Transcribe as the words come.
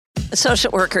The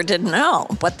social worker didn't know,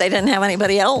 but they didn't have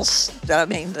anybody else. I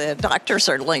mean, the doctor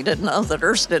certainly didn't know, the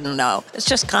nurse didn't know. It's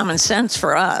just common sense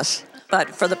for us. But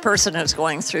for the person who's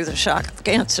going through the shock of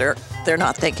cancer, they're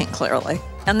not thinking clearly,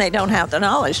 and they don't have the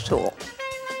knowledge tool.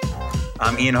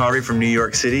 I'm Ian Harvey from New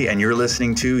York City, and you're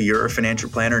listening to You're a Financial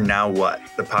Planner, Now What?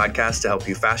 The podcast to help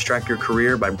you fast-track your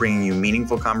career by bringing you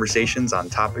meaningful conversations on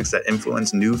topics that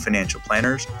influence new financial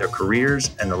planners, their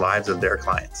careers, and the lives of their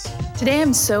clients. Today,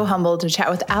 I'm so humbled to chat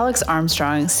with Alex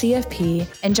Armstrong, CFP,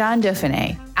 and John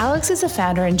Dauphiné. Alex is the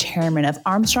founder and chairman of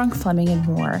Armstrong, Fleming &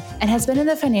 Moore and has been in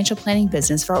the financial planning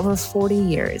business for over 40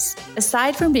 years.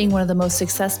 Aside from being one of the most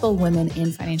successful women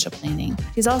in financial planning,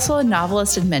 she's also a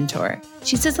novelist and mentor.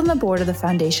 She sits on the board of the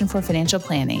Foundation for Financial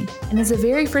Planning and is the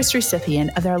very first recipient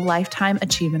of their Lifetime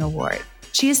Achievement Award.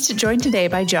 She is joined today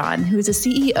by John, who is the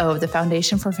CEO of the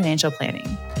Foundation for Financial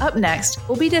Planning. Up next,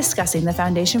 we'll be discussing the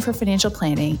Foundation for Financial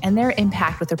Planning and their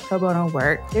impact with their pro bono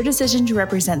work, their decision to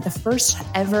represent the first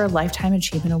ever Lifetime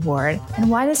Achievement Award, and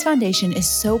why this foundation is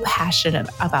so passionate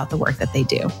about the work that they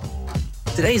do.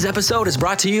 Today's episode is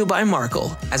brought to you by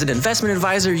Markel. As an investment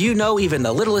advisor, you know even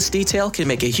the littlest detail can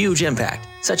make a huge impact,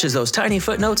 such as those tiny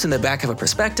footnotes in the back of a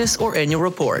prospectus or annual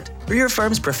report. For your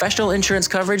firm's professional insurance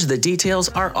coverage, the details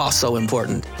are also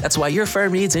important. That's why your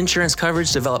firm needs insurance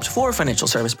coverage developed for financial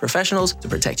service professionals to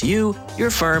protect you,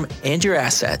 your firm, and your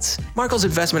assets. Markel's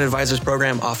Investment Advisors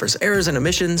program offers errors and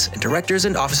omissions and directors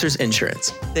and officers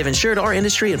insurance. They've insured our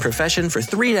industry and profession for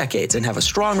 3 decades and have a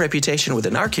strong reputation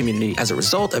within our community as a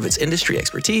result of its industry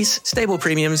expertise, stable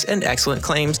premiums, and excellent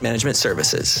claims management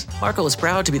services. Markel is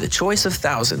proud to be the choice of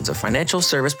thousands of financial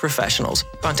service professionals.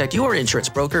 Contact your insurance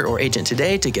broker or agent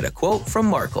today to get a quote from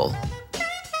Markel.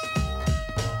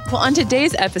 Well, on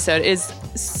today's episode is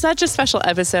such a special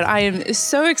episode. I am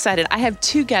so excited. I have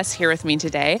 2 guests here with me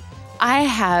today. I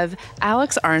have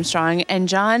Alex Armstrong and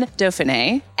John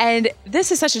Dauphiné. And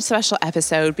this is such a special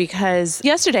episode because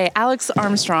yesterday, Alex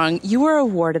Armstrong, you were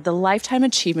awarded the Lifetime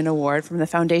Achievement Award from the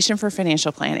Foundation for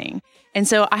Financial Planning. And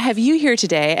so I have you here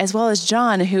today, as well as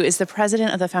John, who is the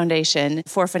president of the Foundation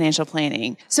for Financial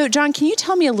Planning. So John, can you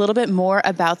tell me a little bit more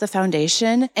about the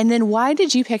foundation? And then why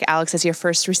did you pick Alex as your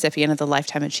first recipient of the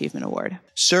Lifetime Achievement Award?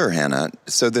 Sure, Hannah.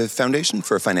 So the Foundation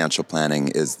for Financial Planning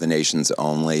is the nation's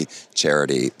only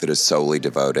charity that is solely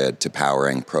devoted to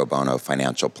powering pro bono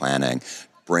financial planning,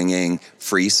 bringing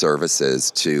free services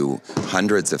to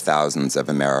hundreds of thousands of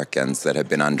Americans that have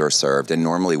been underserved and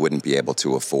normally wouldn't be able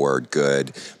to afford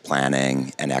good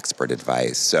planning and expert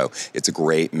advice. So it's a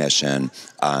great mission.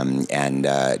 And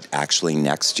actually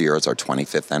next year is our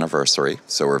 25th anniversary.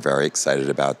 So we're very excited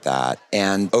about that.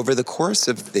 And over the course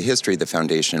of the history of the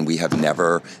foundation, we have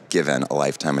never given a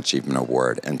Lifetime Achievement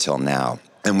Award until now.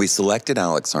 And we selected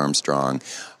Alex Armstrong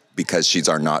because she's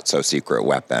our not-so-secret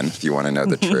weapon, if you want to know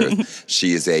the truth.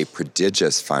 She is a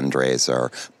prodigious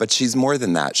fundraiser, but she's more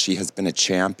than that. She has been a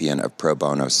champion of pro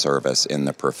bono service in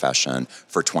the profession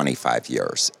for 25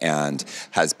 years and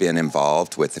has been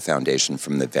involved with the foundation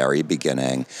from the very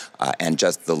beginning. And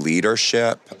just the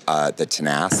leadership, the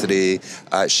tenacity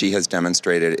she has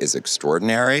demonstrated is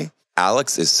extraordinary.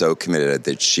 Alex is so committed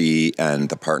that she and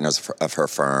the partners of her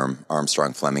firm,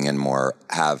 Armstrong, Fleming & Moore,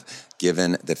 have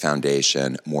given the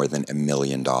foundation more than $1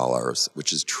 million,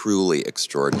 which is truly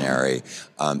extraordinary.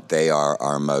 They are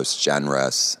our most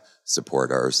generous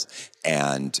supporters.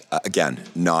 And again,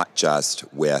 not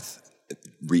just with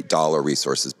dollar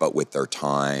resources, but with their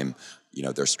time,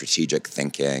 their strategic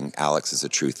thinking. Alex is a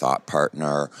true thought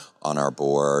partner on our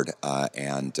board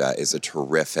and is a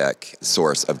terrific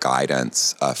source of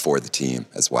guidance for the team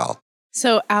as well.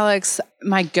 So Alex,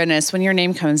 my goodness, when your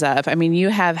name comes up, I mean, you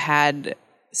have had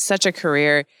such a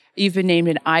career. You've been named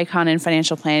an icon in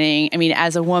financial planning. I mean,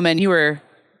 as a woman, you were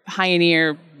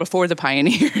pioneer before the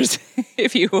pioneers,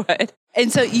 if you would.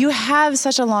 And so you have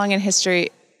such a long and history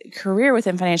career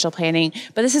within financial planning,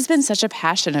 but this has been such a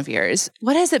passion of yours.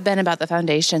 What has it been about the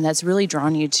foundation that's really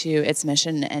drawn you to its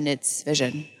mission and its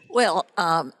vision? Well,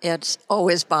 it's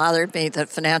always bothered me that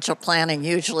financial planning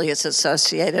usually is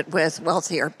associated with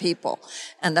wealthier people.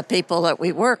 And the people that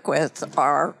we work with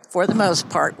are, for the most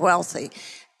part, wealthy.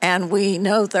 And we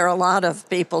know there are a lot of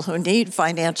people who need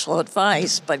financial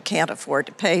advice but can't afford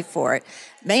to pay for it,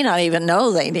 may not even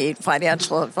know they need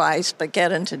financial advice but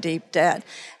get into deep debt.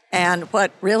 And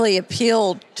what really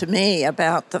appealed to me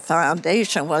about the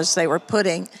foundation was they were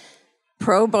putting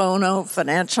pro bono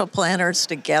financial planners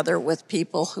together with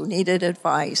people who needed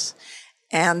advice.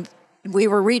 And we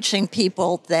were reaching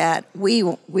people that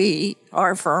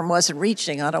our firm wasn't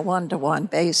reaching on a one-to-one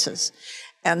basis.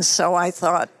 And so I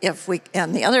thought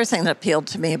and the other thing that appealed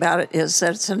to me about it is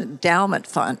that it's an endowment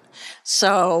fund.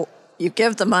 So you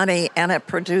give the money and it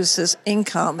produces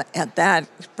income, and that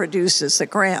produces the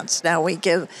grants. Now we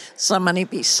give some money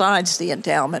besides the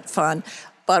endowment fund,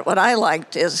 but what I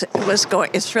liked is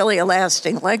it's really a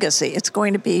lasting legacy. It's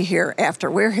going to be here after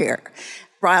we're here,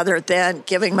 rather than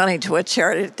giving money to a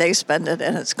charity, they spend it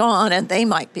and it's gone, and they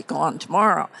might be gone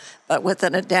tomorrow. But with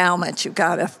an endowment, you've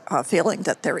got a feeling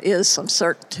that there is some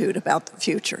certitude about the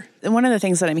future. And one of the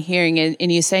things that I'm hearing in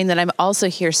you saying that I'm also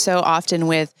hear so often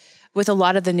with a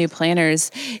lot of the new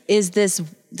planners is this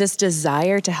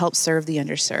desire to help serve the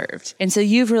underserved. And so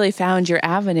you've really found your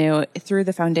avenue through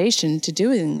the foundation to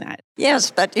doing that.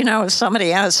 Yes, but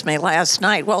somebody asked me last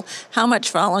night, well, how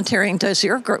much volunteering does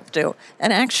your group do?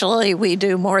 And actually, we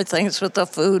do more things with the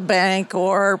food bank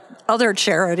or other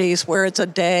charities where it's a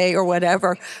day or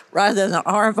whatever, rather than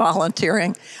our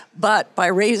volunteering. But by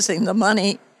raising the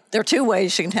money, there are two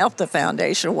ways you can help the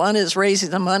foundation. One is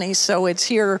raising the money so it's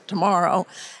here tomorrow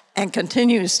and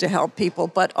continues to help people,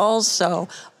 but also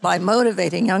by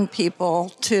motivating young people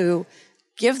to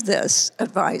give this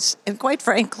advice. And quite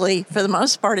frankly, for the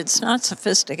most part, it's not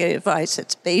sophisticated advice,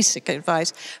 it's basic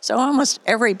advice. So almost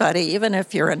everybody, even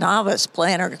if you're a novice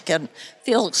planner, can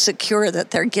feel secure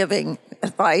that they're giving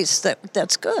advice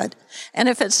that's good. And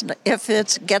if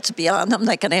it gets beyond them,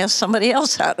 they can ask somebody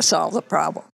else how to solve the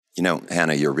problem.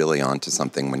 Hannah, you're really onto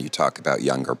something when you talk about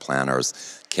younger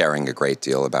planners caring a great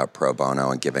deal about pro bono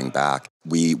and giving back.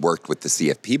 We worked with the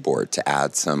CFP board to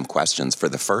add some questions for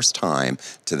the first time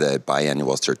to the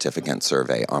biannual certificate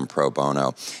survey on pro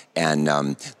bono. And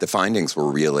the findings were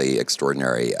really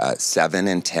extraordinary. 7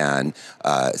 in 10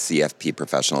 CFP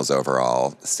professionals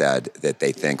overall said that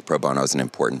they think pro bono is an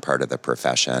important part of the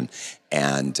profession.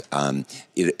 And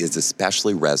it is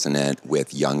especially resonant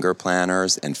with younger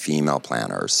planners and female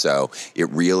planners. So it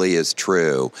really is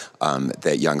true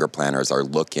that younger planners are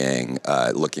looking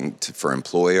for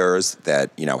employers that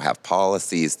have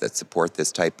policies that support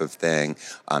this type of thing,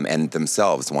 and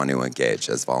themselves want to engage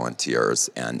as volunteers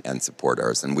and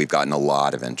supporters. And we've gotten a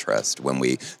lot of interest when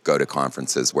we go to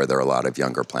conferences where there are a lot of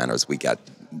younger planners. We get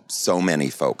so many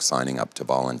folks signing up to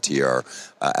volunteer.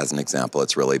 As an example,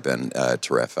 it's really been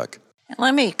terrific.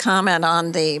 Let me comment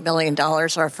on the $1 million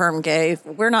our firm gave.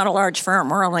 We're not a large firm.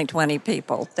 We're only 20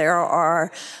 people. There are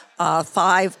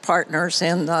 5 partners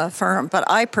in the firm, but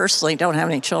I personally don't have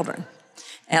any children.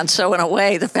 And so in a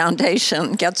way, the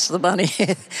foundation gets the money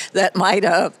that might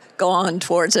have gone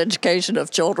towards education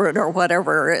of children or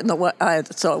whatever.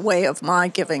 It's a way of my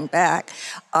giving back.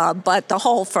 But the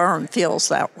whole firm feels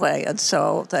that way. And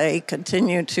so they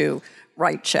continue to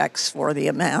write checks for the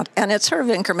amount. And it's sort of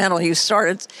incremental. You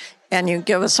started and you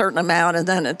give a certain amount, and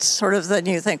then it's sort of, then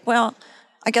you think, well,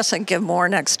 I guess I can give more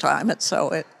next time. And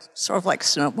so it's sort of like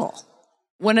snowball.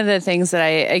 One of the things that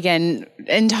again,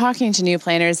 in talking to new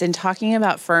planners and talking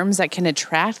about firms that can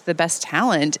attract the best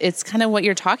talent, it's kind of what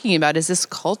you're talking about is this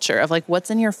culture of like,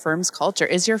 what's in your firm's culture?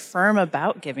 Is your firm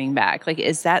about giving back? Like,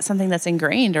 is that something that's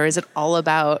ingrained, or is it all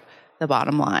about the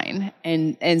bottom line?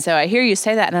 And so I hear you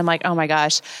say that, and I'm like, oh my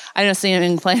gosh, I know some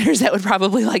young planners that would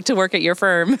probably like to work at your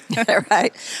firm.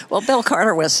 Right. Well, Bill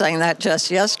Carter was saying that just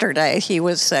yesterday. He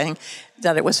was saying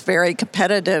that it was very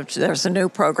competitive. There's a new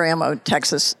program of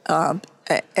Texas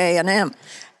A&M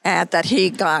that he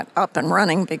got up and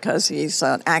running because he's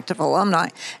an active alumni.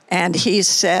 And he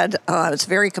said it's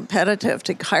very competitive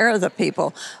to hire the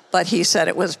people, but he said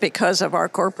it was because of our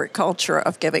corporate culture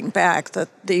of giving back that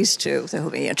these two, who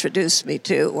he introduced me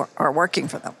to, are working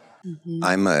for them. Mm-hmm.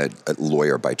 I'm a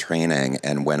lawyer by training,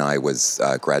 and when I was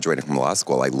graduating from law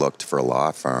school, I looked for a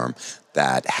law firm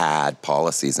that had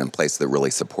policies in place that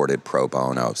really supported pro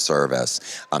bono service,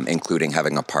 including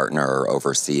having a partner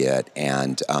oversee it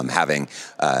and having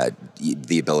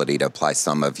the ability to apply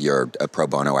some of your pro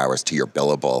bono hours to your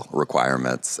billable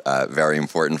requirements. Very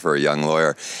important for a young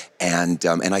lawyer. And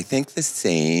I think the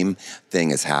same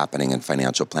thing is happening in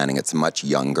financial planning. It's a much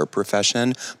younger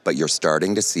profession, but you're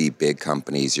starting to see big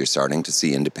companies, you're starting to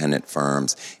see independent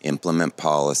firms implement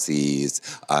policies,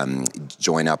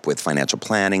 join up with financial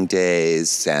planning days,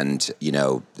 send,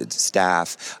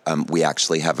 staff. We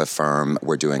actually have a firm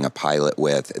we're doing a pilot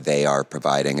with. They are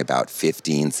providing about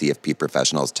 15 CFP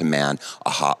professionals to man a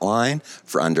hotline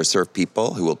for underserved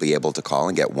people who will be able to call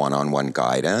and get one-on-one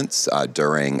guidance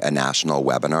during a national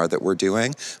webinar that we're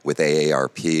doing with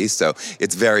AARP. So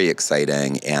it's very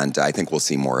exciting, and I think we'll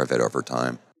see more of it over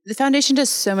time. The foundation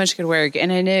does so much good work,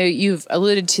 and I know you've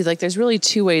alluded to, there's really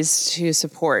 2 ways to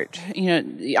support.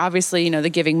 Obviously, the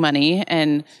giving money,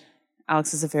 and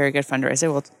Alex is a very good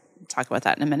fundraiser. We'll talk about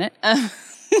that in a minute.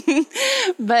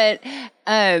 But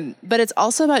it's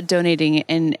also about donating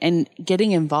and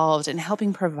getting involved and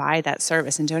helping provide that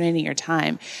service and donating your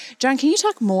time. John, can you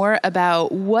talk more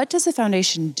about what does the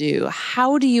foundation do?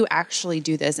 How do you actually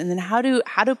do this? And then how do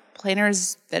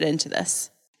planners fit into this?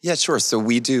 Yeah, sure. So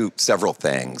we do several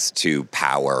things to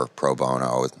power pro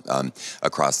bono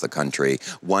across the country.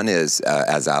 One is,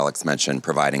 as Alex mentioned,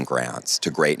 providing grants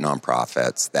to great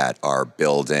nonprofits that are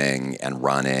building and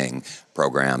running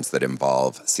programs that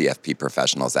involve CFP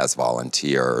professionals as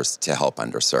volunteers to help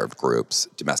underserved groups,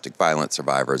 domestic violence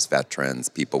survivors, veterans,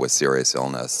 people with serious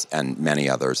illness, and many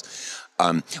others.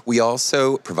 We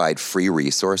also provide free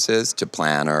resources to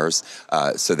planners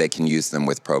so they can use them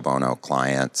with pro bono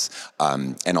clients,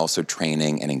 and also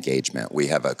training and engagement. We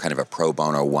have a kind of a pro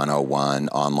bono 101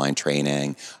 online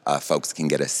training. Folks can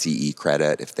get a CE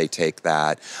credit if they take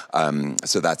that.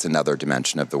 So that's another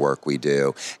dimension of the work we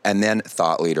do. And then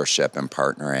thought leadership and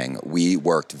partnering. We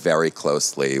worked very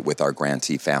closely with our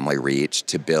grantee Family Reach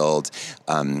to build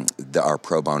our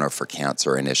Pro Bono for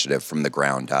Cancer initiative from the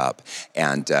ground up.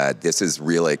 And this is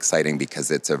really exciting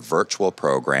because it's a virtual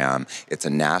program. It's a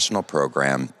national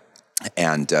program.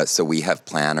 And so we have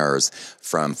planners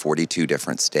from 42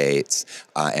 different states,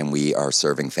 and we are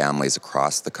serving families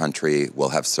across the country. We'll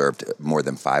have served more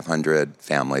than 500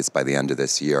 families by the end of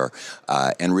this year.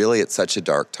 And really, it's such a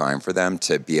dark time for them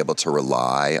to be able to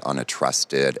rely on a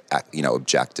trusted,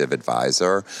 objective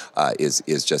advisor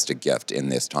is just a gift in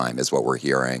this time, is what we're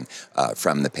hearing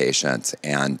from the patients.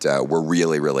 And we're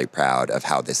really, really proud of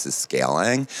how this is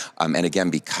scaling. And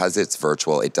again, because it's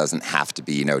virtual, it doesn't have to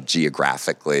be,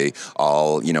 geographically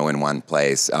all, in one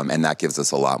place. And that gives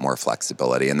us a lot more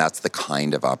flexibility. And that's the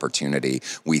kind of opportunity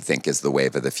we think is the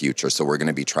wave of the future. So we're going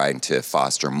to be trying to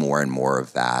foster more and more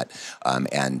of that.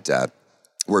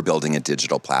 We're building a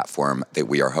digital platform that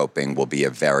we are hoping will be a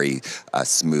very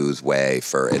smooth way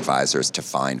for advisors to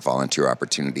find volunteer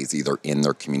opportunities either in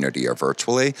their community or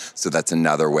virtually. So that's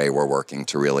another way we're working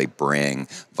to really bring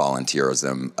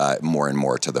volunteerism more and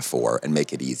more to the fore and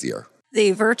make it easier.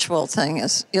 The virtual thing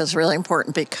is really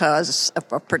important because,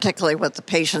 particularly with the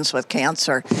patients with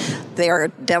cancer, they are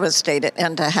devastated,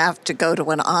 and to have to go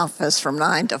to an office from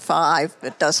 9 to 5,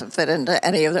 it doesn't fit into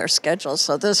any of their schedules.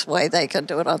 So this way they can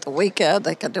do it on the weekend,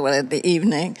 they can do it in the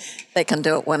evening, they can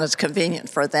do it when it's convenient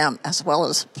for them as well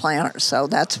as planners. So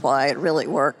that's why it really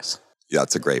works. Yeah,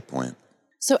 that's a great point.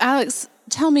 So Alex,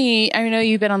 tell me, I know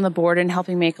you've been on the board and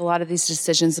helping make a lot of these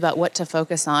decisions about what to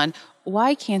focus on.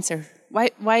 Why cancer?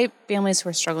 Why families who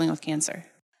are struggling with cancer?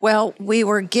 Well, we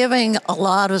were giving a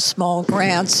lot of small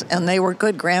grants, and they were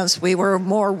good grants. We were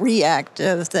more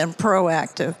reactive than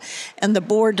proactive. And the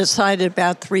board decided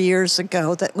about 3 years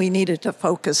ago that we needed to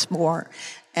focus more.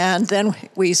 And then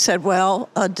we said, well,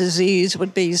 a disease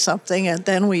would be something. And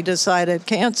then we decided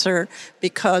cancer,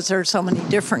 because there's so many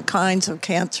different kinds of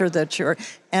cancer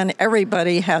and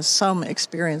everybody has some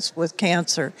experience with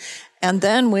cancer. And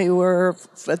then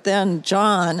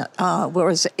John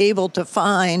was able to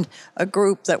find a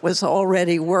group that was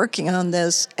already working on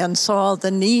this and saw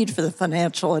the need for the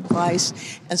financial advice.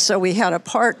 And so we had a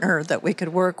partner that we could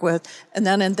work with. And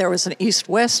then there was an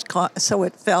East-West, so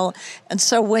it fell. And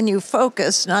so when you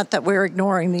focus, not that we're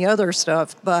ignoring the other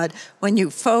stuff, but when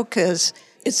you focus,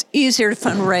 it's easier to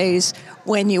fundraise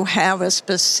when you have a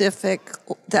specific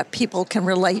that people can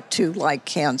relate to, like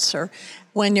cancer.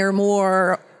 When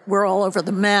we're all over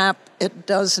the map, it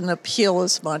doesn't appeal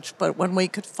as much. But when we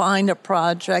could find a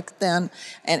project then,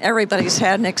 and everybody's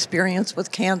had an experience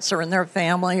with cancer in their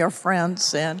family or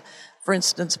friends, and for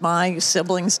instance, my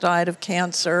siblings died of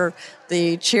cancer,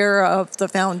 the chair of the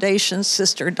foundation's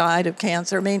sister died of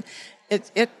cancer. I mean,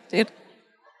 it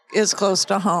is close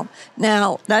to home.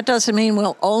 Now, that doesn't mean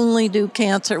we'll only do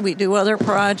cancer. We do other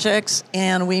projects,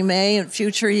 and we may in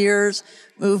future years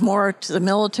move more to the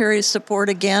military support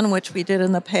again, which we did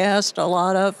in the past, a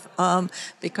lot of,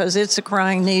 because it's a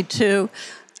crying need too.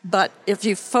 But if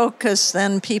you focus,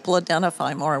 then people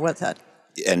identify more with it.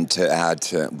 And to add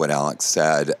to what Alex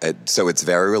said, so it's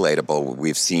very relatable.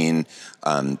 We've seen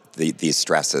these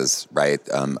stresses, right,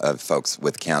 of folks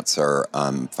with cancer,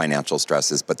 financial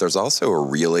stresses, but there's also a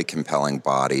really compelling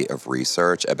body of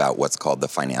research about what's called the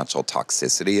financial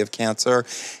toxicity of cancer,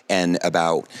 and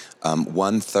about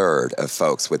 1/3 of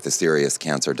folks with a serious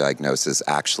cancer diagnosis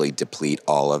actually deplete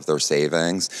all of their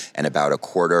savings, and about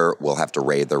 1/4 will have to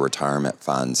raid their retirement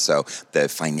funds. So the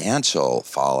financial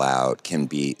fallout can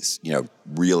be,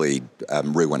 really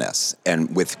ruinous.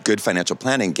 And with good financial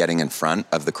planning, getting in front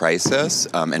of the crisis this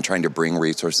and trying to bring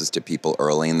resources to people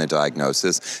early in the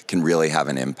diagnosis can really have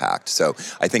an impact. So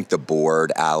I think the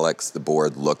board, Alex, the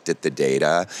board looked at the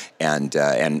data and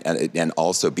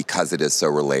also because it is so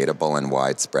relatable and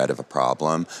widespread of a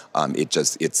problem,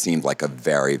 it seemed like a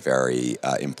very, very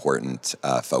important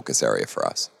focus area for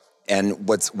us. And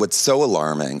what's so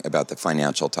alarming about the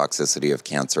financial toxicity of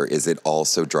cancer is it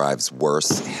also drives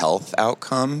worse health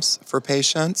outcomes for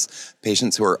patients.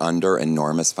 Patients who are under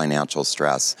enormous financial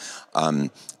stress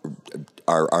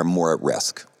are more at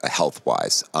risk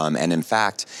health-wise. And in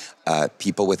fact,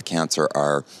 people with cancer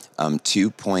are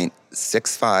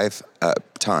 2.65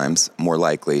 times more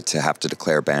likely to have to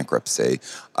declare bankruptcy.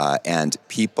 And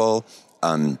people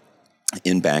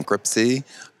in bankruptcy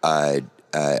are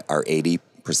 80%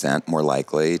 more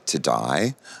likely to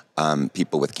die,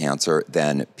 people with cancer,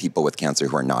 than people with cancer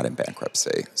who are not in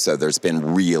bankruptcy. So there's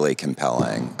been really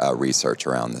compelling research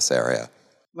around this area.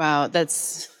 Wow,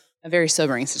 that's a very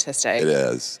sobering statistic. It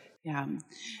is. Yeah.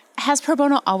 Has pro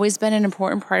bono always been an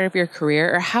important part of your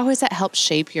career, or how has that helped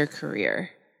shape your career?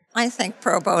 I think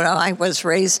pro bono, I was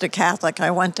raised a Catholic.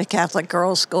 I went to Catholic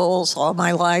girls' schools all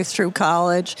my life through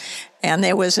college, and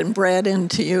it was inbred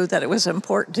into you that it was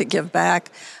important to give back.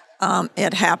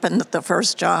 It happened that the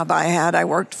first job I had, I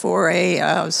worked for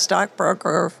a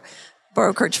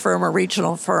brokerage firm, a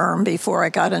regional firm, before I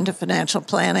got into financial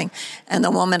planning. And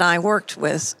the woman I worked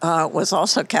with was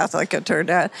also Catholic, it turned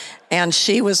out, and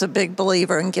she was a big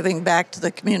believer in giving back to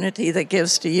the community that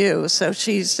gives to you. So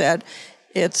she said,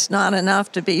 it's not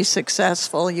enough to be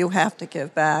successful, you have to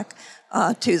give back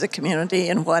to the community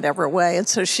in whatever way. And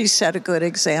so she set a good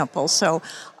example. So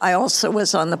I also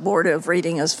was on the board of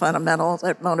Reading is Fundamental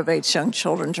that motivates young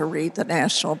children to read, the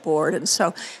national board. And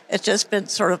so it's just been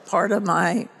sort of part of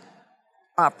my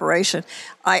operation.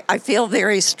 I feel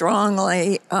very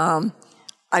strongly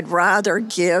I'd rather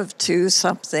give to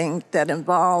something that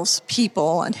involves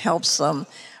people and helps them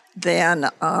than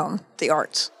the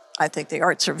arts. I think the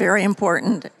arts are very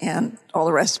important and all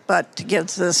the rest, but to give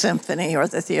to the symphony or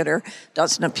the theater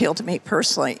doesn't appeal to me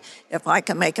personally. If I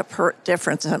can make a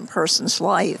difference in a person's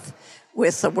life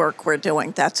with the work we're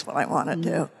doing, that's what I want to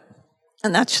do.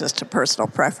 And that's just a personal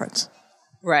preference.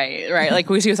 Right. Like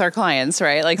we see with our clients,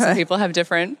 right? Like some people have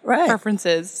different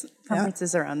preferences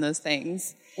around those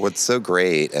things. What's so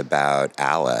great about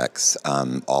Alex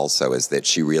also is that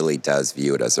she really does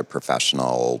view it as a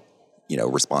professional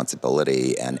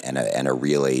responsibility and a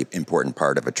really important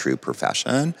part of a true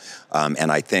profession.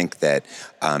 And I think that,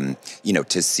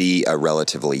 to see a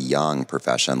relatively young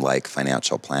profession like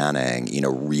financial planning,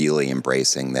 really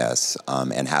embracing this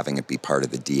and having it be part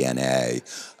of the DNA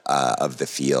of the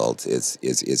field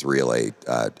is really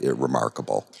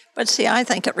remarkable. But see, I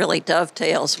think it really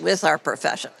dovetails with our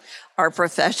profession. Our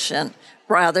profession,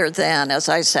 rather than, as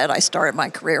I said, I started my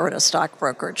career at a stock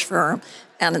brokerage firm,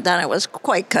 and then it was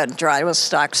quite cut and dry. It was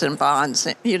stocks and bonds.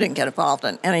 You didn't get involved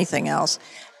in anything else.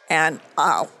 And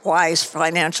why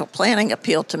financial planning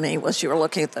appealed to me was you were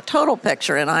looking at the total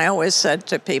picture. And I always said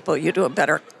to people, you do a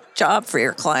better job for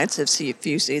your clients if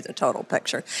you see the total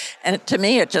picture. And to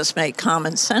me, it just made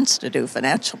common sense to do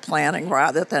financial planning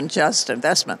rather than just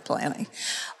investment planning.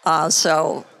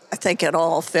 So I think it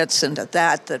all fits into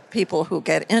that people who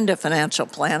get into financial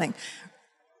planning,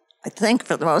 I think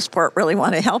for the most part, really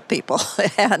want to help people.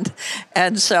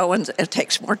 and so it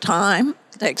takes more time,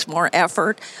 it takes more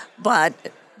effort, but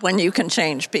when you can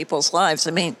change people's lives,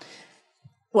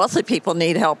 wealthy people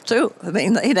need help too.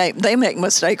 They make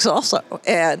mistakes also.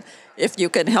 And if you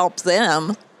can help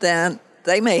them, then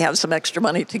they may have some extra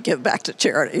money to give back to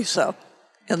charity. So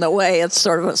in a way, it's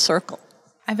sort of a circle.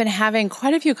 I've been having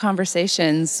quite a few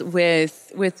conversations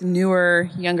with newer,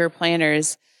 younger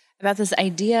planners about this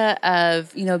idea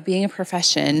of, being a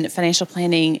profession, financial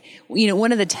planning.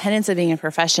 One of the tenets of being a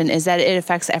profession is that it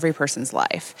affects every person's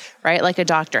life, right? Like a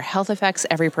doctor, health affects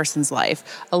every person's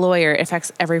life. A lawyer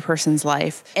affects every person's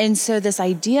life. And so this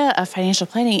idea of financial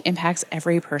planning impacts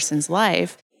every person's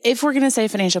life. If we're going to say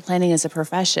financial planning is a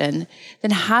profession,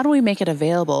 then how do we make it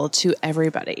available to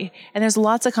everybody? And there's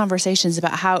lots of conversations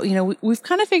about how, we've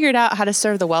kind of figured out how to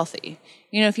serve the wealthy.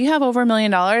 If you have over $1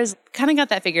 million, kind of got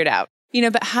that figured out.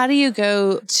 But how do you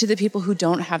go to the people who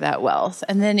don't have that wealth?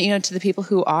 And then, to the people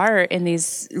who are in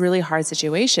these really hard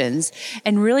situations.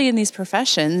 And really in these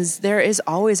professions, there is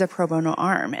always a pro bono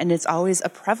arm, and it's always a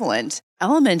prevalent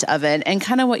element of it. And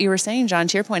kind of what you were saying, John,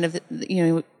 to your point of,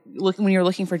 when you're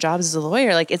looking for jobs as a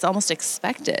lawyer, like it's almost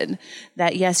expected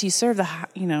that, yes, you serve the,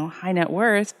 high net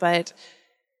worth, but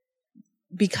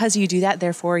because you do that,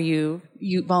 therefore you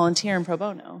volunteer in pro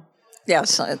bono.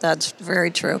 Yes, that's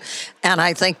very true. And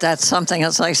I think that's something,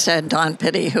 as I said, Don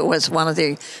Pitty, who was one of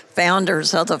the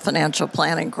founders of the financial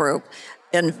planning group,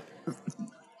 and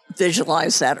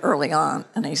visualized that early on.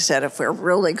 And he said, if we're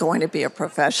really going to be a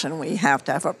profession, we have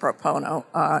to have a pro bono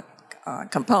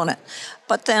component.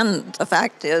 But then the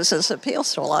fact is it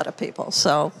appeals to a lot of people.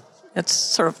 So it's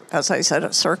sort of, as I said,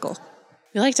 a circle.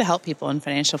 We like to help people in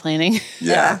financial planning.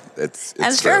 Yeah.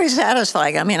 It's very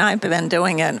satisfying. I mean, I've been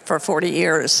doing it for 40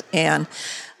 years, and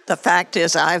the fact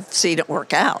is I've seen it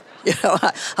work out.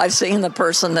 I've seen the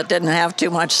person that didn't have too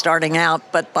much starting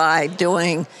out, but by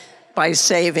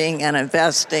saving and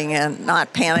investing and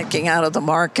not panicking out of the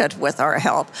market with our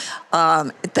help,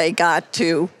 they got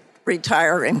to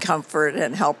retire in comfort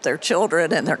and help their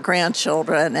children and their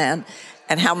grandchildren, and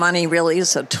how money really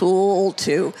is a tool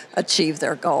to achieve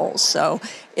their goals. So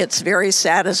it's very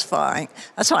satisfying.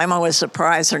 That's why I'm always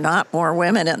surprised there are not more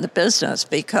women in the business,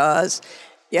 because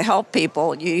you help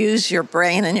people, you use your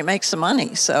brain, and you make some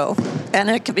money. So, and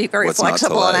it can be very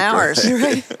flexible in hours.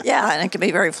 Right? Yeah, and it can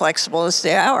be very flexible as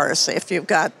the hours if you've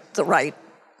got the right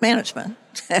management.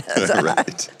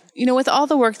 Right. With all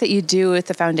the work that you do with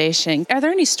the foundation, are there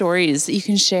any stories that you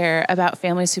can share about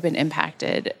families who've been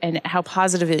impacted and how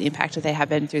positively impacted they have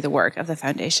been through the work of the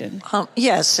foundation?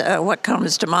 Yes, what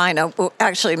comes to mind, we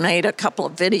actually made a couple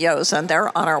of videos, and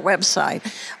they're on our website.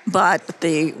 But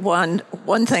the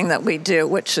one thing that we do,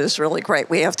 which is really great,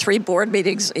 we have 3 board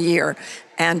meetings a year,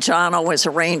 and John always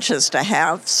arranges to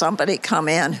have somebody come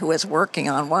in who is working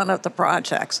on one of the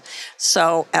projects.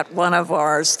 So at one of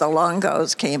ours, the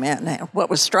Longos came in. What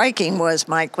was striking was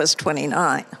Mike was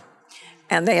 29,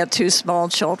 and they had 2 small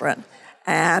children.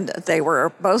 And they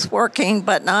were both working,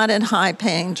 but not in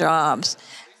high-paying jobs.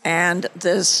 And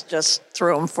this just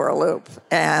threw them for a loop.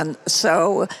 And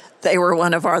so they were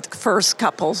one of our first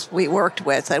couples we worked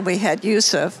with. And we had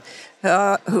Yusuf,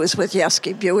 who was with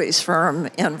Yeski Buick's firm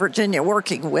in Virginia,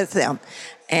 working with them.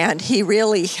 And he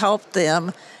really helped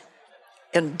them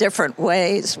in different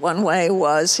ways. One way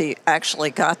was he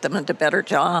actually got them into better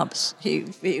jobs.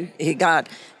 He got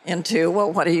into,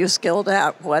 well, what are you skilled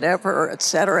at, whatever, et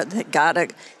cetera. They got a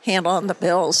handle on the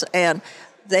bills. And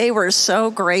they were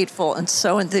so grateful and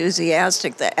so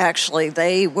enthusiastic that actually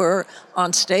they were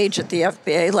on stage at the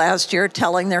FBA last year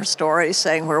telling their story,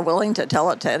 saying, we're willing to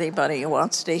tell it to anybody who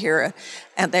wants to hear it.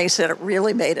 And they said it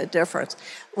really made a difference.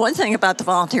 One thing about the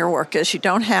volunteer work is you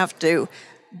don't have to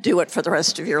do it for the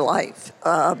rest of your life.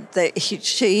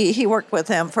 He worked with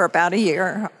them for about a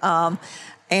year.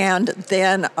 And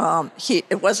then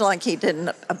it wasn't like he didn't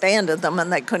abandon them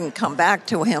and they couldn't come back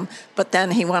to him, but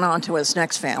then he went on to his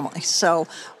next family. So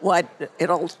what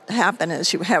it'll happen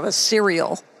is you have a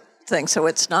serial thing, so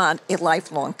it's not a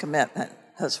lifelong commitment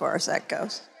as far as that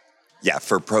goes. Yeah,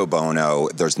 for pro bono,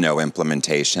 there's no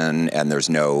implementation and there's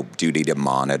no duty to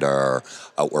monitor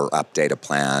or update a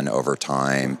plan over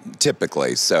time,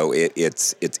 typically. So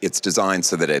it's designed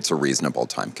so that it's a reasonable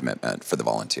time commitment for the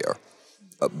volunteer.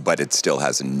 But it still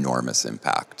has enormous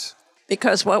impact.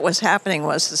 Because what was happening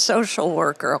was the social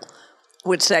worker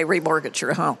would say, remortgage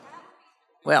your home.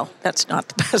 Well, that's not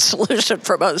the best solution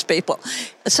for most people.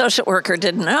 The social worker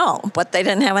didn't know, but they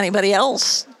didn't have anybody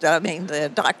else. I mean, the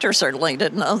doctor certainly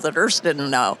didn't know, the nurse didn't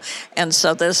know. And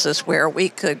so this is where we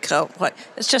could go,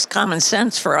 it's just common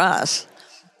sense for us.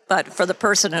 But for the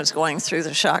person who's going through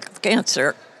the shock of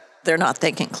cancer, they're not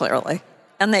thinking clearly.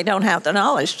 And they don't have the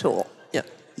knowledge tool.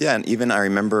 Yeah, and even I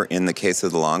remember in the case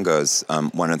of the Longos,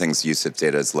 one of the things Yusuf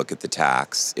did is look at the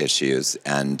tax issues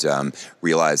and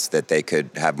realized that they could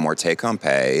have more take-home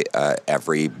pay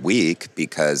every week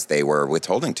because they were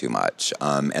withholding too much.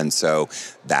 And so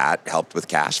that helped with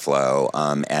cash flow.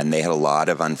 And they had a lot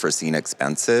of unforeseen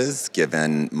expenses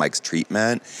given Mike's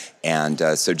treatment. And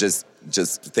so just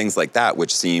things like that,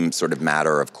 which seem sort of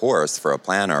matter of course for a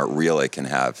planner, really can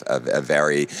have a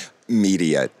very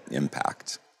immediate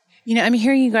impact. I'm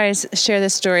hearing you guys share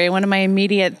this story. One of my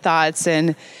immediate thoughts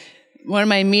and one of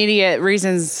my immediate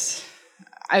reasons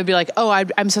I would be like,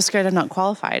 I'm so scared I'm not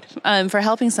qualified for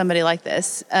helping somebody like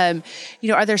this. Are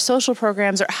there social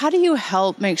programs, or how do you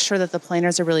help make sure that the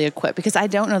planners are really equipped? Because I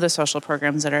don't know the social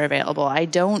programs that are available. I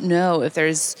don't know if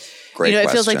there's, Great question.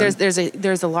 It feels like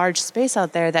there's a large space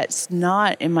out there that's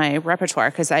not in my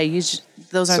repertoire because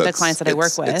those aren't the clients that I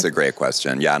work with. It's a great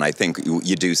question. Yeah, and I think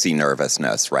you do see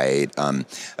nervousness, right?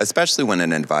 Especially when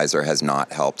an advisor has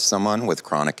not helped someone with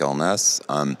chronic illness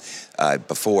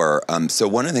before. So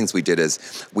one of the things we did is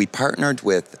we partnered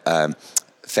with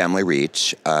Family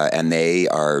Reach, and they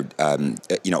are,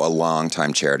 a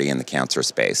long-time charity in the cancer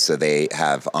space. So they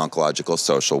have oncological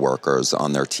social workers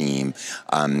on their team,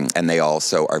 and they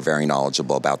also are very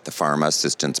knowledgeable about the pharma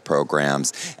assistance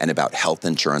programs and about health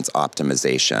insurance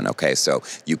optimization. Okay, so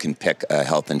you can pick a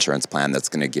health insurance plan that's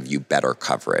going to give you better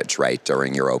coverage, right,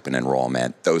 during your open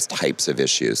enrollment, those types of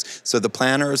issues. So the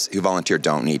planners who volunteer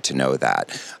don't need to know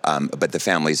that, but the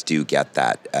families do get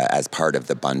that as part of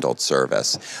the bundled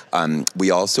service.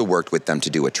 We also worked with them to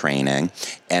do a training,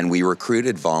 and we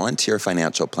recruited volunteer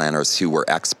financial planners who were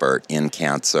expert in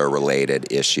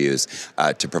cancer-related issues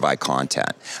to provide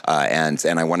content. And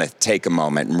I want to take a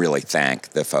moment and really thank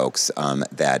the folks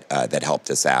that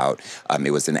helped us out.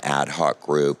 It was an ad hoc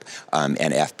group, and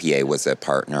FPA was a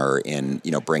partner in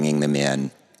bringing them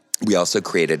in. We also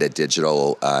created a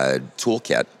digital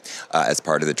toolkit as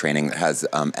part of the training that has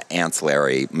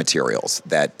ancillary materials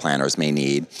that planners may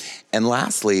need. And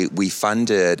lastly, we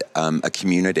funded a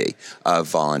community of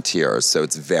volunteers, so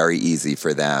it's very easy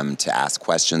for them to ask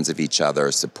questions of each other,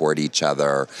 support each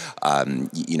other,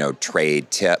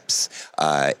 trade tips,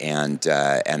 and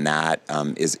that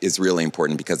is really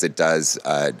important because it does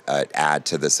add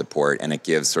to the support, and it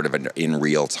gives sort of an in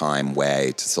real time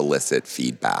way to solicit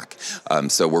feedback.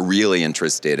 So we're really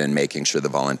interested in making sure the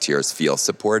volunteers feel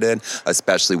supported,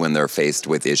 especially when they're faced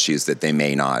with issues that they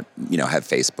may not, have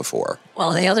faced before.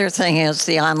 Well, the other thing is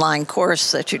the online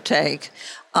course that you take,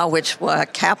 which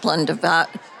Kaplan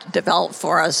developed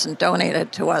for us and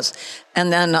donated to us.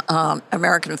 And then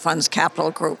American Funds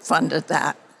Capital Group funded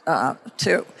that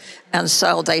too. And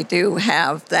so they do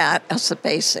have that as a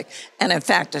basic. And in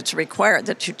fact, it's required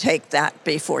that you take that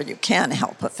before you can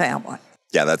help a family.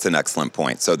 Yeah, that's an excellent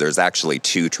point. So there's actually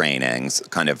two trainings,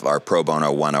 kind of our Pro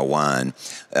Bono 101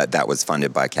 that was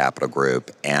funded by Capital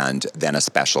Group, and then a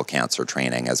special cancer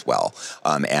training as well.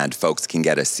 And folks can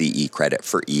get a CE credit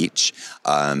for each.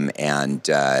 And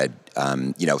again,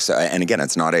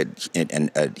 it's not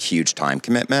a huge time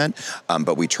commitment,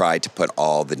 but we tried to put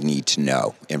all the need to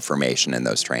know information in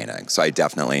those trainings. So I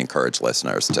definitely encourage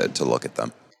listeners to look at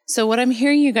them. So what I'm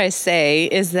hearing you guys say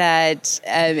is that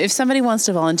if somebody wants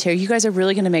to volunteer, you guys are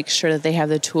really going to make sure that they have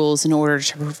the tools in order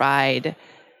to provide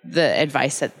the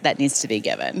advice that needs to be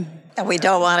given. And we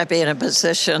don't want to be in a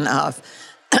position of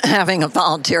having a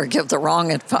volunteer give the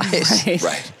wrong advice.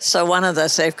 Right. So one of the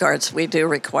safeguards, we do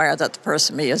require that the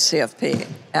person be a CFP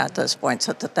at this point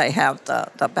so that they have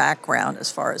the background as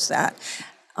far as that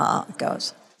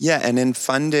goes. Yeah, and in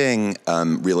funding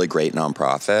really great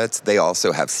nonprofits, they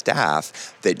also have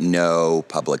staff that know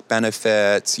public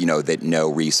benefits, that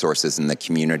know resources in the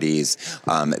communities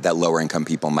that lower-income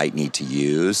people might need to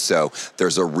use. So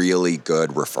there's a really good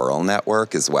referral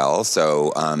network as well.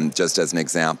 So just as an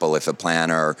example, if a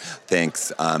planner thinks,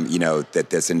 that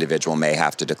this individual may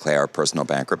have to declare personal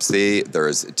bankruptcy,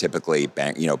 there's typically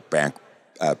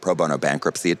pro bono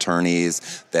bankruptcy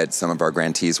attorneys that some of our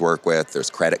grantees work with.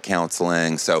 There's credit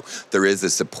counseling. So there is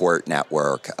a support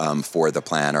network for the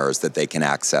planners that they can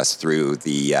access through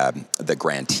the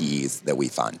grantees that we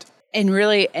fund. And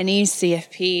really, any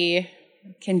CFP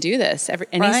can do this.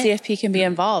 Any CFP can be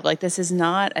involved. Like, this is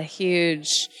not a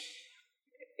huge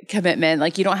commitment.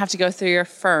 Like, you don't have to go through your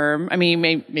firm. I mean,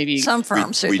 maybe some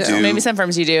firms we do. Maybe some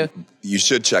firms you do. You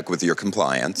should check with your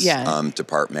compliance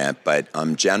department, but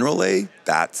generally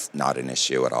that's not an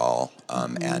issue at all.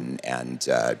 And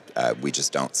we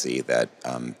just don't see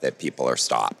that people are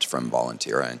stopped from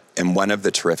volunteering. And one of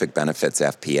the terrific benefits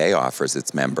FPA offers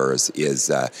its members is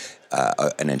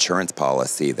an insurance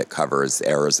policy that covers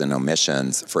errors and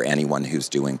omissions for anyone who's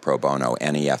doing pro bono,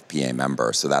 any FPA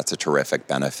member. So that's a terrific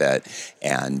benefit.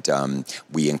 And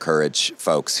we encourage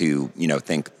folks who,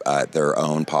 think their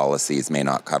own policies may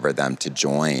not cover them to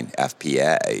join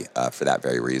FPA for that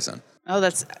very reason. Oh,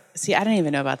 I didn't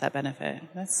even know about that benefit.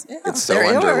 It's so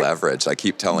under leveraged. I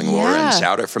keep telling Lauren,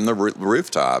 shout it from the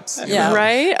rooftops. Yeah.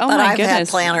 Right? Oh, but my I've goodness. had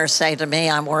planners say to me,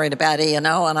 I'm worried about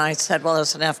E&O, and I said, well,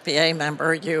 as an FPA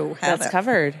member, you have That's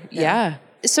covered. Yeah.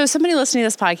 So somebody listening to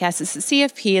this podcast,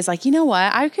 CFP is like, you know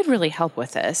what? I could really help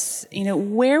with this.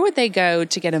 Where would they go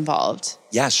to get involved?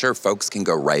 Yeah, sure. Folks can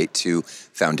go right to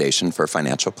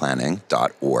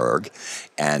foundationforfinancialplanning.org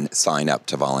and sign up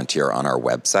to volunteer on our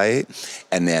website.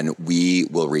 And then we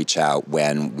will reach out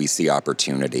when we see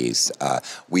opportunities.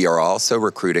 We are also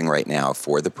recruiting right now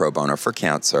for the Pro Bono for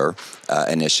Cancer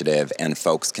initiative, and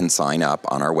folks can sign up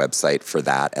on our website for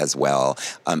that as well.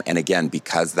 And again,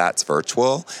 because that's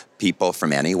virtual, people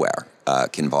from anywhere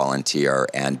can volunteer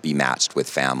and be matched with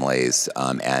families.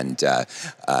 Again,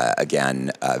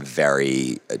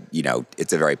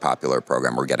 it's a very popular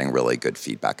program. We're getting really good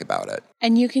feedback about it.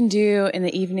 And you can do in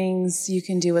the evenings, you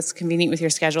can do what's convenient with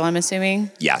your schedule, I'm assuming?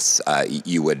 Yes,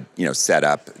 you would set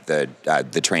up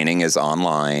the training is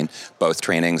online. Both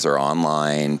trainings are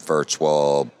online,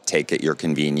 virtual, take at your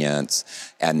convenience.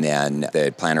 And then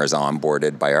the planner is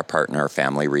onboarded by our partner,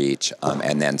 Family Reach,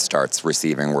 and then starts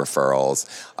receiving referrals.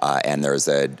 And there's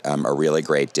a really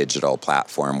great digital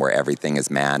platform where everything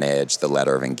is managed. The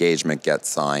letter of engagement gets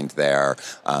signed there.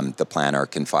 The planner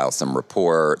can file some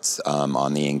reports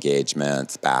on the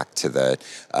engagements back to the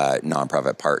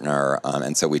nonprofit partner.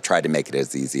 And so we tried to make it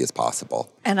as easy as possible.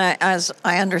 And as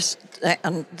I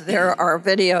understand, there are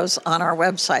videos on our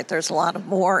website. There's a lot of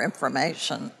more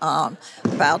information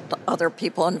about other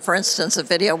people. And for instance, the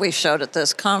video we showed at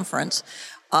this conference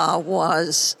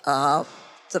was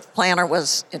the planner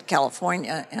was in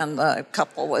California and the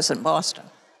couple was in Boston,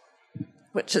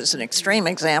 which is an extreme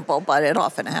example, but it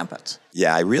often happens.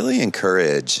 Yeah, I really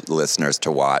encourage listeners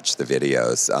to watch the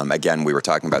videos. Again, we were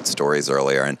talking about stories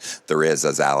earlier, and there is,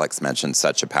 as Alex mentioned,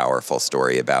 such a powerful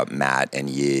story about Matt and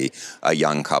Yi, a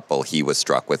young couple. He was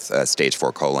struck with stage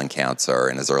 4 colon cancer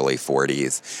in his early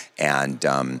 40s,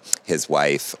 and his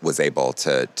wife was able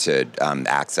to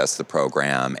access the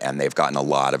program, and they've gotten a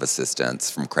lot of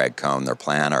assistance from Craig Cohn, their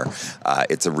planner.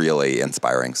 It's a really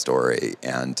inspiring story,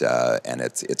 and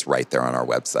it's right there on our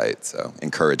website. So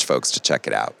encourage folks to check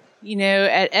it out.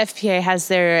 At FPA has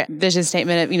their vision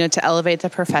statement of, to elevate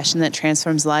the profession that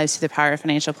transforms lives through the power of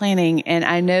financial planning. And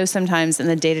I know sometimes in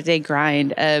the day-to-day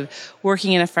grind of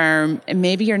working in a firm,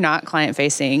 maybe you're not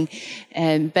client-facing,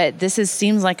 but this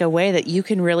seems like a way that you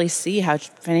can really see how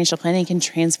financial planning can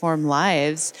transform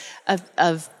lives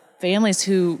of families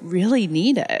who really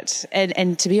need it.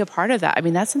 And to be a part of that,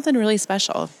 that's something really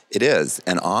special. It is.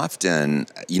 And often,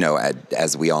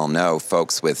 as we all know,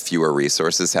 folks with fewer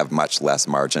resources have much less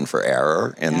margin for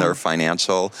error in their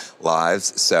financial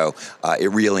lives. So it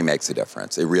really makes a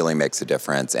difference. It really makes a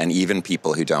difference. And even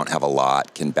people who don't have a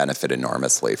lot can benefit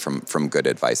enormously from good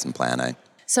advice and planning.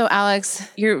 So Alex,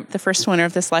 you're the first winner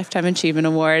of this Lifetime Achievement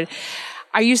Award.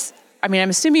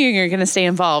 I'm assuming you're going to stay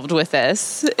involved with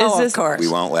this. Of course. We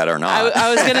won't let her not.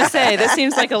 I was going to say, this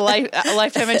seems like a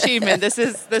lifetime achievement. This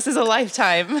is a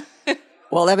lifetime.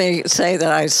 Well, let me say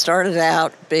that I started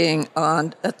out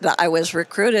I was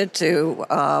recruited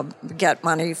to get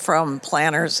money from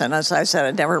planners. And as I said,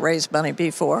 I'd never raised money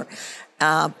before.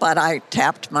 But I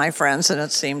tapped my friends and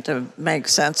it seemed to make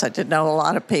sense. I did know a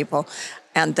lot of people.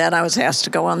 And then I was asked to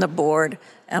go on the board.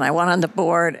 And I went on the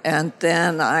board. And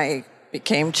then I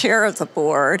became chair of the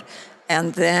board,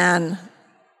 and then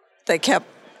they kept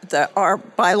our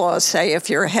bylaws say if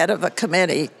you're head of a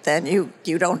committee, then you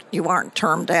aren't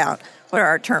termed out. What are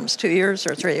our terms? 2 years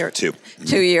or 3 years? 2.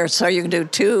 2 years. So you can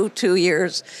do 2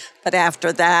 years, but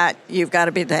after that you've got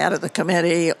to be the head of the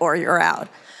committee or you're out.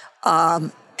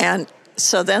 And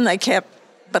so then they kept.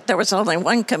 But there was only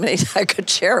one committee I could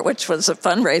chair, which was a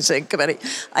fundraising committee.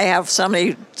 I have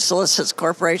somebody solicits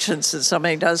corporations and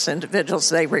somebody does individuals.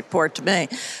 They report to me.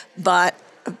 But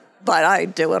I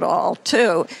do it all,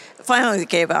 too. Finally, they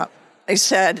gave up. They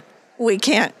said, we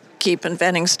can't keep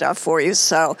inventing stuff for you,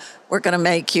 so we're going to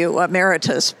make you a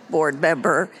emeritus board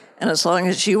member. And as long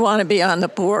as you want to be on the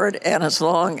board and as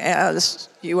long as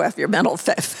you have your mental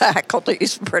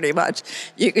faculties, pretty much,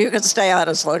 you can stay on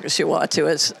as long as you want to,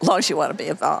 as long as you want to be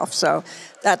involved. So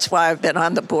that's why I've been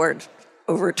on the board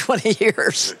over 20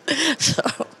 years. So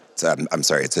I'm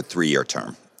sorry, it's a 3-year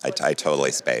term. I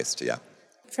totally spaced, yeah.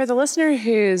 For the listener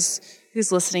who's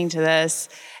listening to this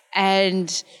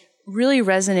and really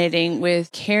resonating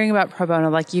with caring about pro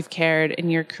bono like you've cared in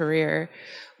your career,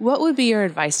 what would be your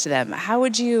advice to them? How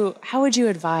would you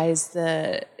advise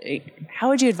the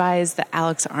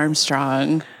Alex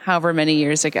Armstrong however many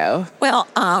years ago? Well,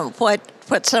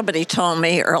 what somebody told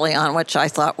me early on, which I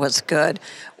thought was good,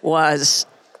 was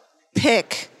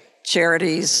pick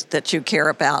charities that you care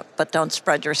about, but don't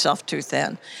spread yourself too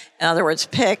thin. In other words,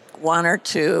 pick 1 or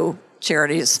 2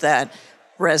 charities that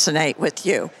resonate with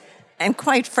you. And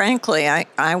quite frankly,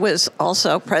 I was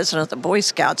also president of the Boy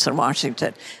Scouts in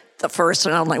Washington, the first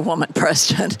and only woman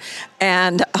president,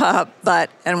 and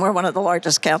we're one of the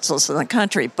largest councils in the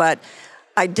country. But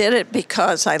I did it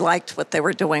because I liked what they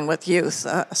were doing with youth,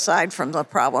 aside from the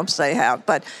problems they have.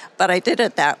 But I did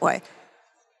it that way.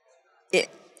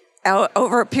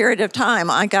 Over a period of time,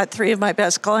 I got 3 of my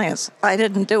best clients. I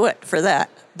didn't do it for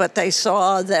that, but they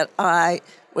saw that I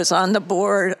was on the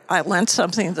board. I lent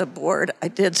something to the board. I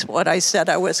did what I said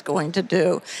I was going to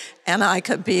do, and I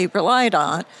could be relied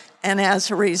on. And as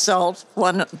a result,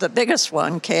 the biggest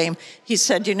one came. He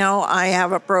said, I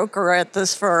have a broker at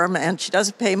this firm, and she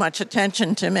doesn't pay much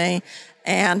attention to me,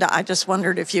 and I just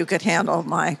wondered if you could handle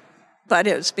my but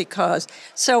it's because,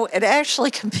 so it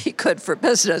actually can be good for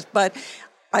business, but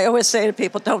I always say to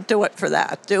people, don't do it for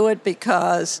that. Do it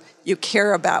because you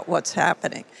care about what's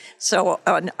happening. So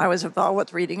I was involved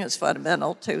with Reading is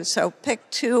Fundamental, too. So pick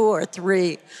 2 or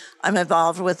 3. I'm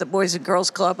involved with the Boys and Girls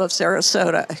Club of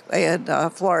Sarasota in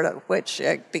Florida, which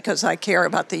because I care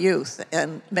about the youth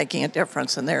and making a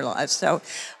difference in their lives. So,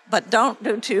 but don't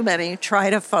do too many. Try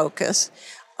to focus.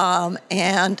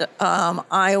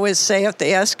 I always say if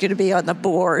they ask you to be on the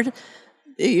board,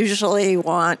 they usually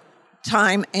want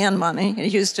time and money.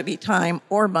 It used to be time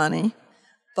or money,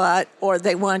 or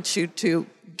they want you to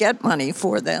get money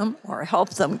for them or help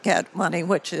them get money,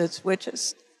 which is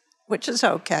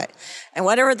okay. And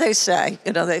whatever they say,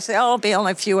 they say, oh, it'll be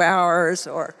only a few hours,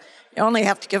 or you only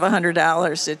have to give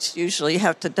 $100. It's usually you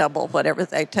have to double whatever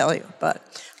they tell you. But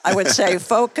I would say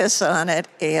focus on it,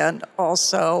 and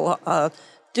also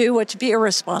be a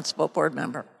responsible board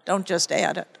member. Don't just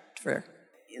add it.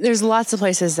 There's lots of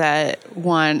places that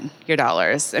want your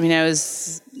dollars. I mean, I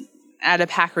was at a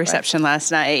PAC reception last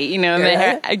night,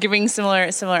 they're giving similar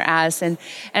asks, and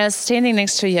I was standing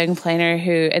next to a young planner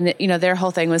who, and their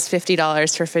whole thing was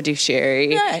 $50 for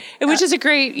fiduciary, which is a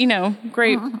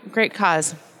great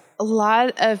cause. A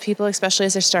lot of people, especially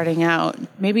as they're starting out,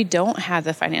 maybe don't have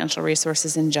the financial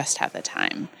resources and just have the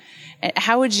time.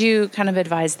 How would you kind of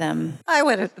advise them? I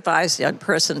would advise the young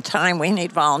person time. We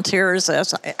need volunteers.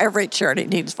 Every charity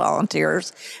needs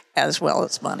volunteers as well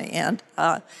as money. And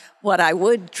what I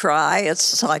would try,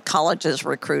 it's like colleges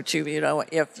recruit you,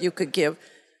 if you could give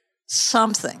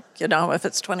something, if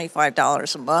it's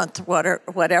 $25 a month,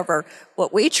 whatever.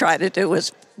 What we try to do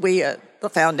is the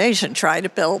foundation, try to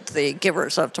build the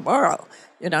givers of tomorrow.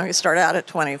 You start out at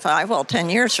 25. Well,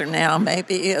 10 years from now,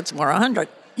 maybe it's more 100.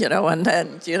 And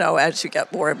then, as you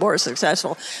get more and more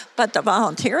successful. But the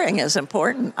volunteering is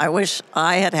important. I wish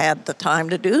I had the time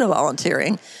to do the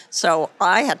volunteering. So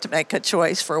I had to make a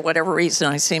choice. For whatever reason,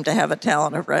 I seem to have a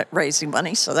talent of raising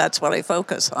money, so that's what I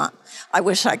focus on. I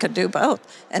wish I could do both.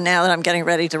 And now that I'm getting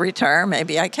ready to retire,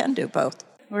 maybe I can do both.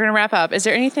 We're going to wrap up. Is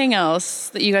there anything else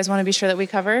that you guys want to be sure that we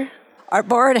cover? Our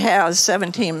board has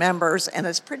 17 members, and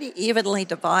it's pretty evenly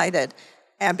divided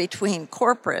and between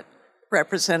corporate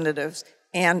representatives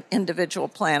and individual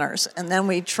planners. And then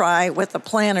we try with the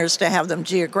planners to have them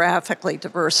geographically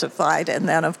diversified, and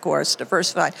then, of course,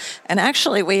 diversified. And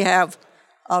actually, we have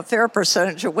a fair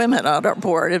percentage of women on our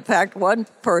board. In fact, one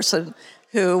person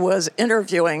who was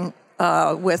interviewing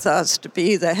with us to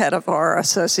be the head of our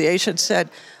association said,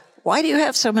 "Why do you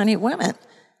have so many women?"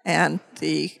 And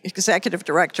the executive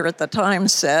director at the time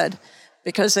said,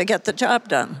 because they get the job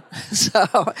done.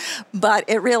 But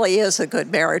it really is a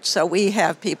good marriage. So we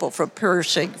have people from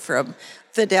Pershing, from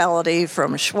Fidelity,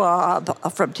 from Schwab,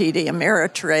 from TD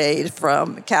Ameritrade,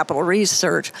 from Capital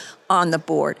Research on the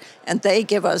board. And they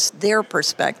give us their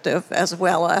perspective as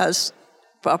well as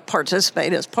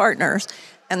participate as partners.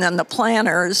 And then the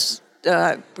planners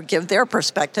give their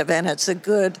perspective, and it's a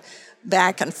good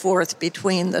back and forth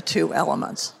between the two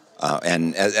elements.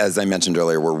 And as I mentioned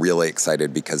earlier, we're really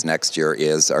excited because next year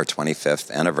is our 25th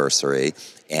anniversary,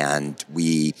 and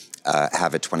we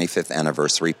have a 25th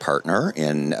anniversary partner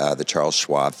in the Charles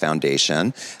Schwab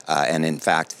Foundation. And in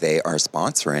fact, they are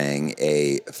sponsoring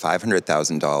a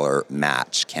 $500,000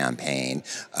 match campaign.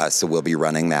 So we'll be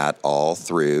running that all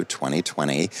through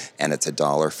 2020, and it's a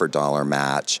dollar-for-dollar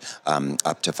match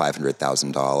up to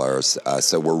 $500,000.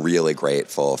 So we're really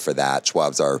grateful for that.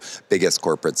 Schwab's our biggest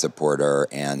corporate supporter,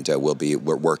 and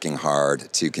we're working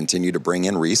hard to continue to bring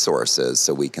in resources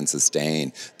so we can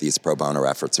sustain these pro bono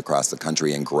efforts across the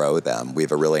country and grow them. We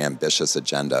have a really ambitious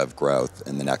agenda of growth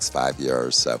in the next 5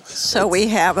 years. So we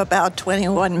have about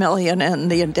 $21 million in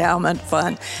the endowment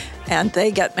fund, and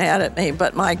they get mad at me,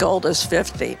 but my goal is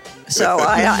 50. So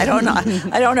I don't know.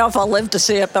 I don't know if I'll live to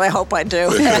see it, but I hope I do.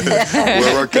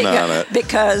 We're working on it.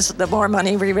 Because the more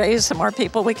money we raise, the more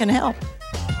people we can help.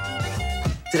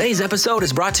 Today's episode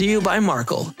is brought to you by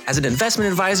Markel. As an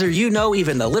investment advisor, you know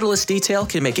even the littlest detail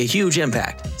can make a huge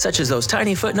impact, such as those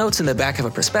tiny footnotes in the back of a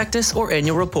prospectus or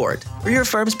annual report. For your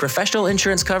firm's professional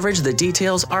insurance coverage, the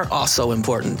details are also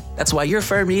important. That's why your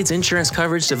firm needs insurance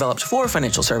coverage developed for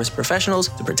financial service professionals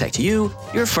to protect you,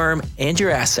 your firm, and your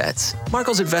assets.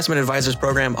 Markel's Investment Advisors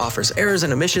program offers errors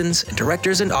and omissions and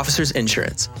directors and officers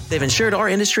insurance. They've insured our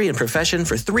industry and profession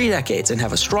for 3 decades and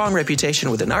have a strong reputation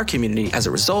within our community as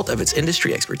a result of its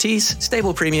industry expertise,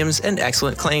 stable premiums, and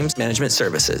excellent claims management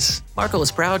services. Markel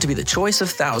is proud to be the choice of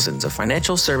thousands of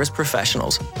financial service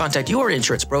professionals. Contact your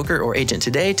insurance broker or agent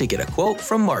today to get a quote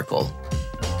from Markel.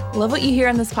 Love what you hear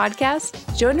on this podcast?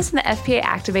 Join us in the FPA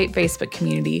Activate Facebook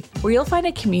community, where you'll find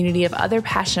a community of other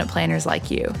passionate planners like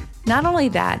you. Not only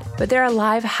that, but there are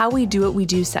live How We Do What We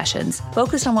Do sessions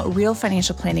focused on what real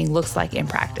financial planning looks like in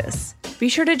practice. Be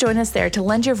sure to join us there to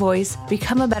lend your voice,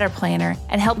 become a better planner,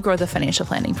 and help grow the financial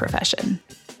planning profession.